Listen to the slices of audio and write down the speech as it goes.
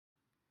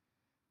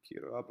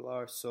Quiero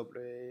hablar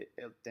sobre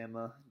el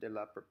tema de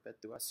la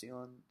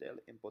perpetuación de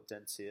la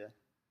impotencia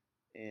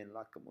en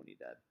la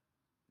comunidad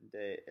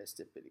de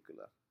esta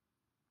película.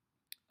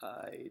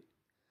 Hay,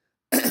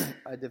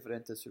 hay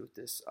diferentes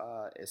rutas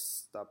a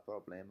este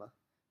problema.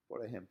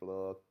 Por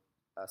ejemplo,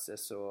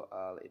 acceso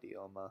al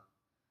idioma,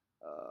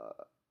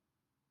 uh,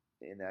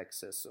 en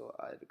acceso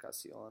a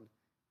educación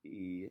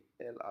y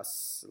el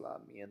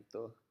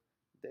aislamiento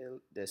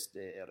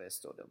desde el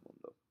resto del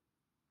mundo.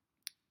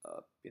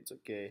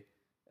 Pienso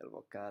que el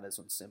volcán es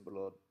un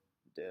símbolo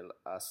del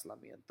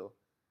aislamiento,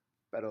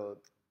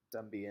 pero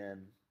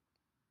también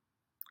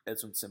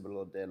es un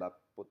símbolo de la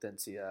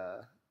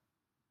potencia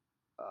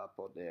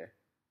poder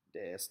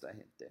de esta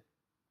gente.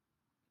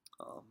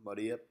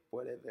 María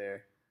puede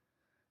ver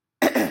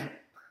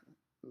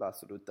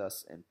las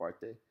rutas en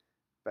parte,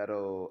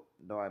 pero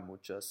no hay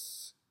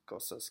muchas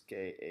cosas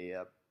que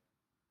ella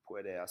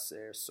puede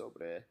hacer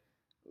sobre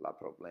el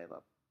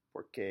problema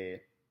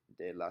porque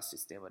del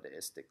sistema de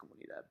esta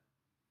comunidad.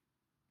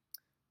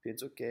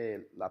 Pienso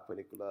que la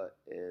película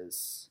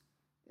es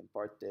en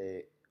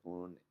parte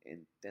un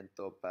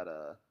intento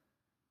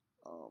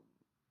um,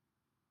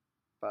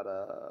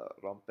 para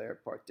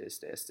romper partes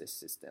de este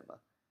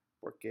sistema,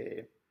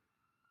 porque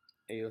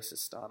ellos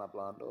están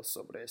hablando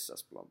sobre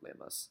esos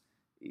problemas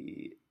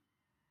y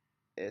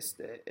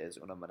este es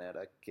una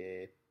manera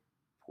que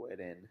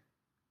pueden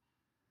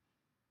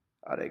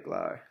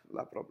arreglar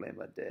el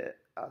problema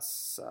de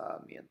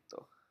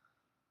aislamiento.